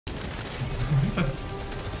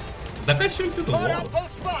That guy shooting through the wall.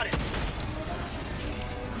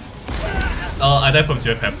 Oh, I died from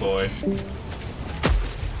Jetpack Boy.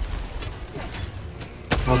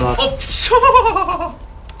 Hold on. Oh!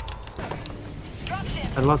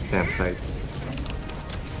 I love SAM sites.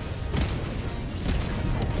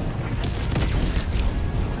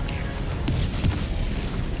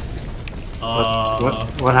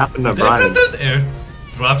 What happened to Brian? Did I air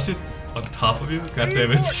drop shit on top of you? God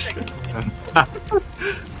damn it.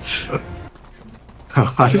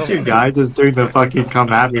 Why did you guys just doing the fucking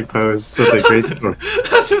come at me pose with the crazy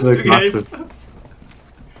That's just the game.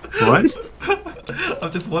 What?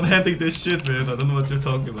 I'm just one-handing this shit, man. I don't know what you're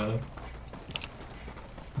talking about.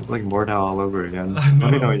 It's like Mordhau all over again. I know.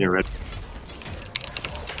 Let me know when you're ready.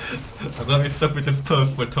 I'm gonna be stuck with this pose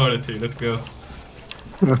for eternity. Let's go.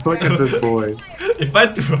 Look at this boy. If I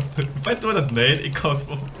throw the nade, it comes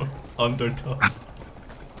from under toss.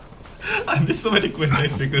 I missed so many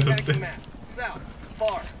grenades because of this. South,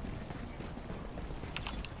 far.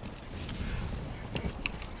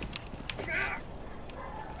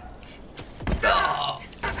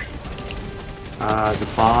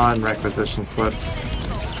 Devon, requisition slips.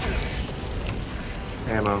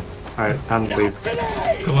 Ammo. Alright, time to leave.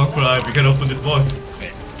 Come on, Cry, we can open this one.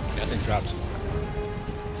 Nothing dropped.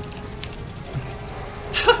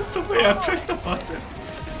 Just the way I pressed the button.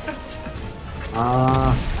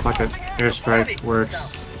 Fuck it. Airstrike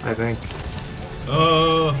works, I think.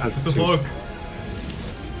 Oh, That's it's a too hog.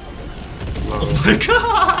 Low. Oh my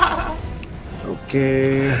god!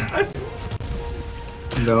 Okay.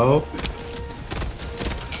 No.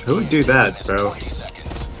 Who would do that, bro? Did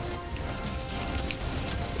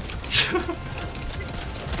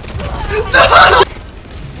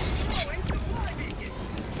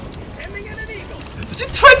you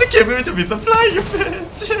try to get me to be supply, you bitch?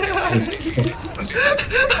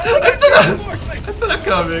 I said I'm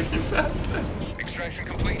coming, you bastard. Extraction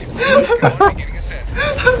complete. Beginning ascent.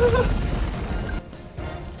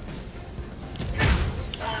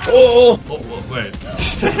 Oh, wait.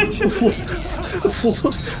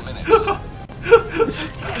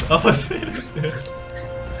 I was hitting this.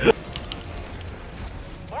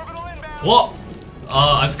 What? I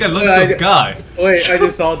just got launched to the sky. Wait, I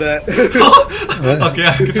just saw that. Okay,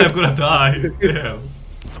 I guess I'm gonna die. Damn.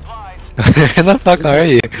 Where the fuck are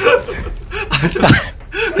you?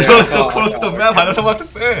 You're so close to the map, I don't know what to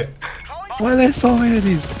say. Why are there so many of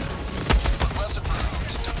these?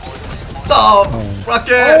 No!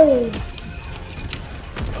 Rocket!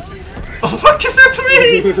 Oh, fuck is that to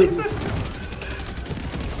me? Jesus.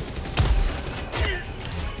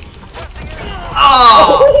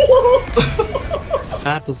 Oh!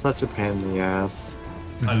 Map is such a pain in the ass.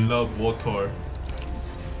 I love water.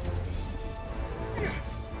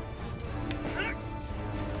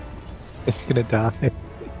 You're gonna die.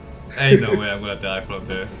 Ain't no way I'm gonna die from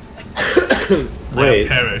this. Wait,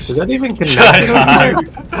 perish. is that even I connected? died.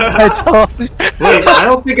 I told you. Wait, I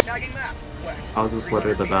don't think I was just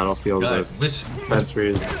literally the battlefield Guys, with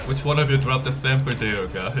sentries. which one of you dropped the Semper Deo,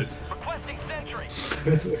 guys? Requesting sentry.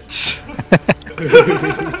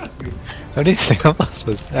 How many singles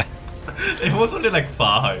was that? It was only like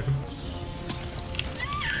 5.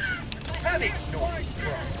 Heavy.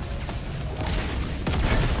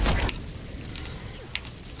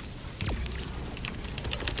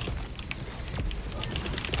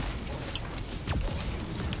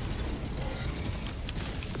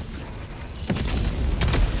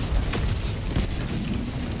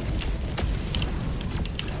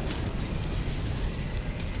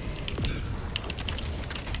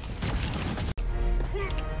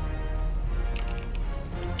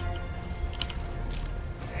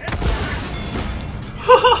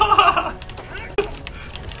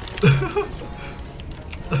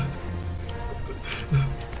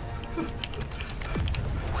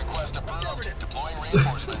 Request approved. Deploying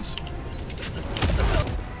reinforcements.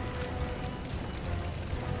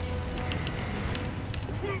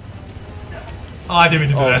 Oh, I didn't mean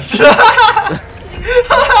to do that.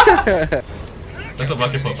 That's a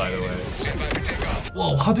rocket pop, by the way.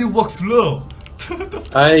 Whoa, how do you walk slow?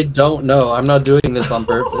 I don't know. I'm not doing this on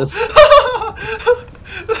purpose.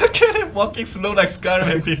 Look at him walking slow like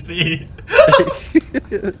Skyrim NPC.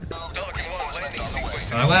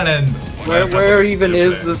 I'm gonna land. Where even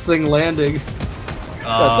is this thing landing?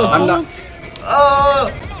 I'm not.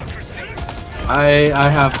 I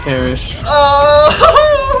have perished.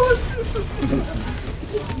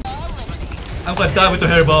 I'm gonna die with the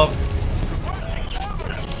hair bomb.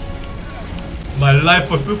 My life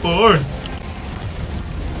for Super Earth.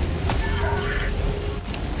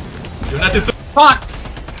 You're not this. Fuck!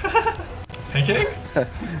 Pancake?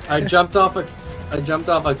 I jumped off a I jumped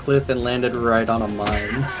off a cliff and landed right on a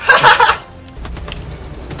mine.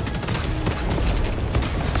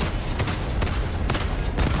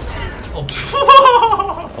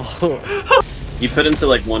 Oh. You put him to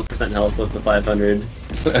like 1% health with the 500.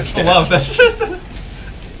 Oh wow, that shit.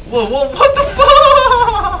 Whoa, what the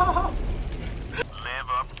fuck?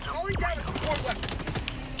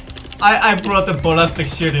 I brought the ballistic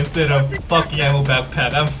shield instead of fucking ammo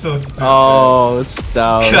backpack. I'm so stupid. Oh,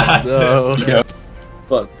 stop. God No. Yeah.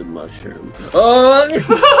 Fuck the mushroom. Oh!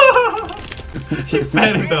 He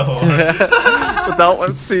fell in the hole.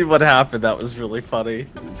 Without seeing what happened, that was really funny.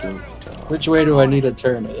 Which way do I need to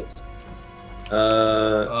turn it?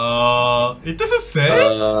 It doesn't say.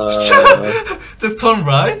 Just turn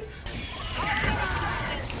right.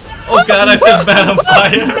 Oh god, I said man on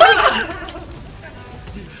fire.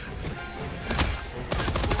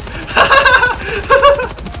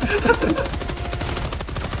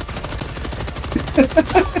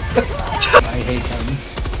 I hate them.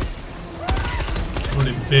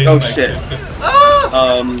 Really big, Oh, like, shit. system.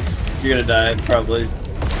 You're gonna die, probably.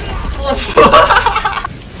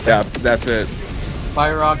 Yeah, that's it.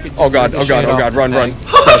 Fire rocket. Oh god, oh god, oh god, run, run.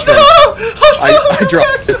 Slash run. I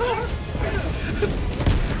dropped it.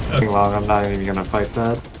 Long, I'm not even gonna fight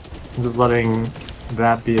that. I'm just letting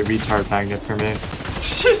that be a retard magnet for me.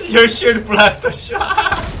 Your shield blocked the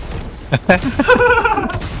shot.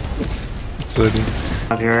 It's funny.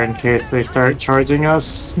 Out here in case they start charging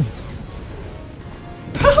us.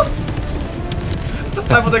 The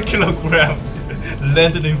 500 kilogram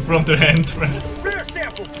landed in front of the entrance. Rare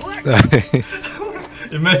sample. Black.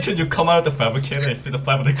 Imagine you come out of the fabricator and see the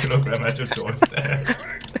 500 kilogram at your doorstep.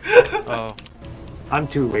 Oh. I'm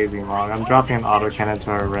too lazy, Long. I'm dropping an autocannon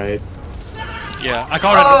to our right. Yeah, I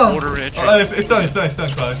got it at the border edge. Oh, it's done,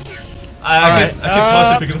 fine. I can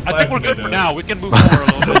toss it because of I think we're good for tornado. now. We can move forward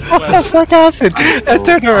a little bit. What the west. fuck happened? I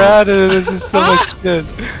turned around and this is so much shit.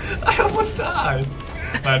 I almost died.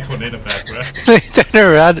 Bad tornado background. I turn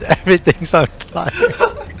around, everything's on fire.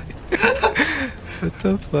 What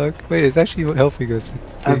the fuck? Wait, it's actually helping us.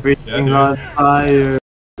 Everything's dude. on fire.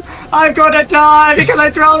 I'm gonna die because I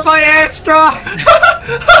dropped my airstrike!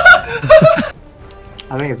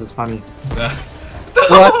 I think it's just funny.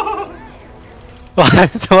 What?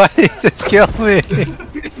 Why did you just kill me?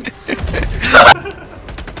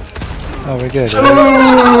 Oh, we're good.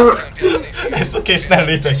 It's okay, it's not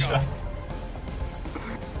lethal shot.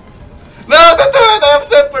 No, don't do it! I'm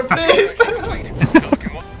separate, please!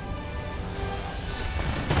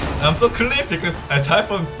 I'm so clean because I died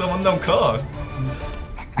from some unknown cause.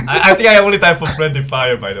 I think I only died from friendly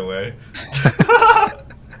fire, by the way.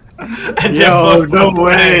 And Yo, no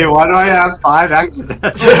way! Why do I have 5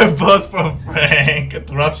 accidents? The boss from Frank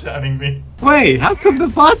drop shotting me. Wait, how come the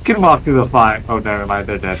bots can walk through the fire? Oh, never mind,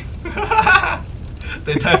 they're dead.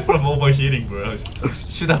 They died from overheating, bro.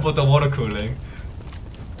 Should have put the water cooling.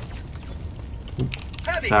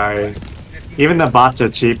 Heavy. Sorry. Even the bots are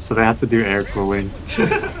cheap, so they have to do air cooling.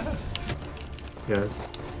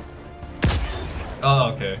 Yes.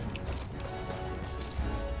 Oh, okay.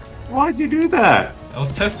 Why'd you do that? I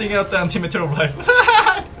was testing out the antimatter rifle.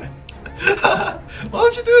 Why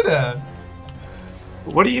would you do that?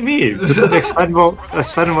 What do you mean? This is an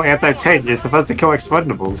expendable anti-tank. You're supposed to kill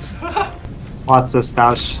expendables. What's this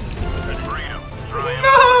stash?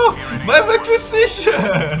 No! My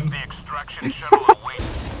requisition!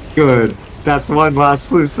 Good. That's one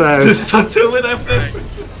last loose end. Just don't do it, I'm saying.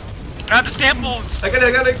 Grab the samples! I got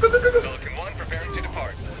it. Go. Falcon 1 preparing to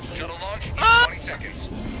depart. Shuttle launch in 20 seconds.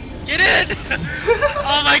 Get in!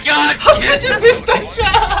 Oh my god! How did you miss that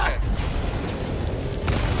shot?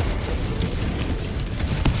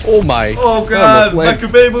 Oh my. Oh god, Michael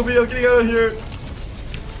Bay movie, I'm getting out of here.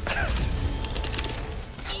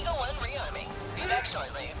 Eagle 1 rearming. Be back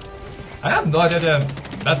shortly. I have no idea that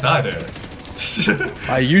that died there.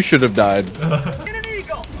 You should have died.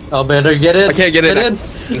 Oh, better get in. I can't get in.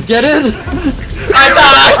 Get in. I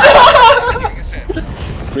Giving a sample.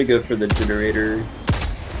 I'm gonna go for the generator.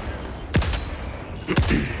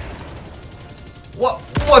 died! What?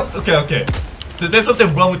 Okay. There's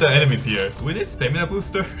something wrong with the enemies here. Do we need stamina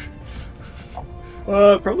booster?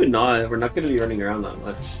 Probably not. We're not gonna be running around that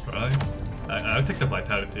much. Right. I'll take the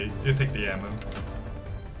vitality. You take the ammo.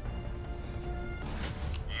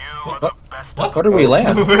 What? Where do we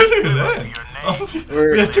land? Where do we land? Oh,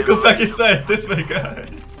 we have to go back inside this way,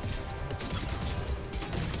 guys.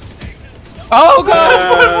 Oh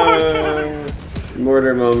god!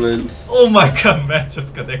 Mortar moment. Oh my god, Matt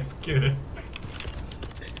just got executed.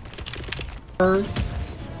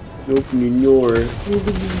 Open your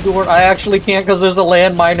door. I actually can't because there's a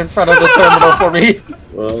landmine in front of the terminal for me.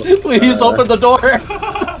 Well, Please open the door.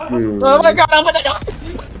 Oh my god, open the door.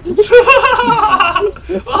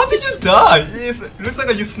 How did you die? It looks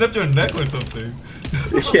like you snapped your neck or something.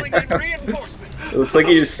 Calling in reinforcements. It looks like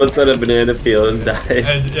he just slips out a banana peel and died.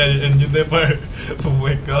 And you never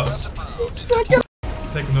wake up.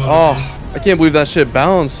 Technology. Oh, I can't believe that shit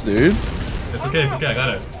bounced, dude. It's okay, I got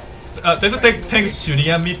it. There's a tank shooting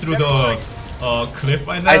at me through the cliff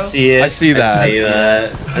right now. I see it. I see that. Say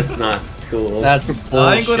that. That's not cool. That's bullshit.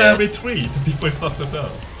 I'm gonna retreat before it fucks us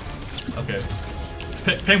up. Okay.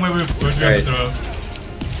 Ping where we're doing Alright. the throw.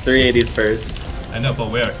 380s first. I know, but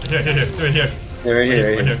where? Here. Do it here. Yeah, right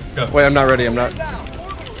here, right here. Go. Wait, I'm not ready. I'm not.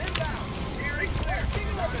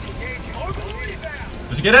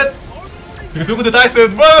 Did you get it? Because look at the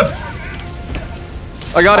Dyson, run!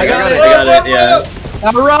 I got it. I got I got it, yeah.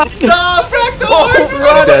 Now run! No, Fractal!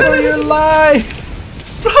 Run dead. for your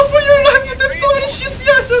life! Run for your life! There's so many shit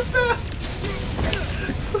behind us, man!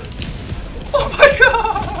 Oh my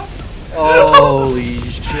god! Holy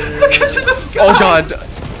shit. Look into the sky! Oh god.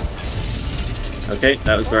 Okay,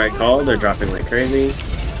 that was the right call. They're dropping like crazy.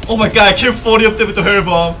 Oh my god, I killed 40 of them with the hair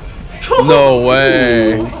bomb! No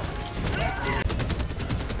way.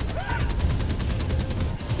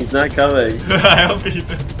 He's not coming. I hope he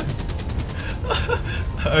does.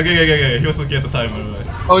 Okay. He was looking at the timer. Right?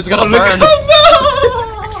 Oh, he's gonna Look burn. at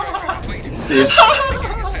Dude.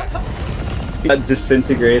 He got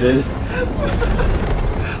disintegrated.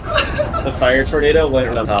 The fire tornado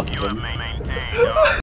went on top of him.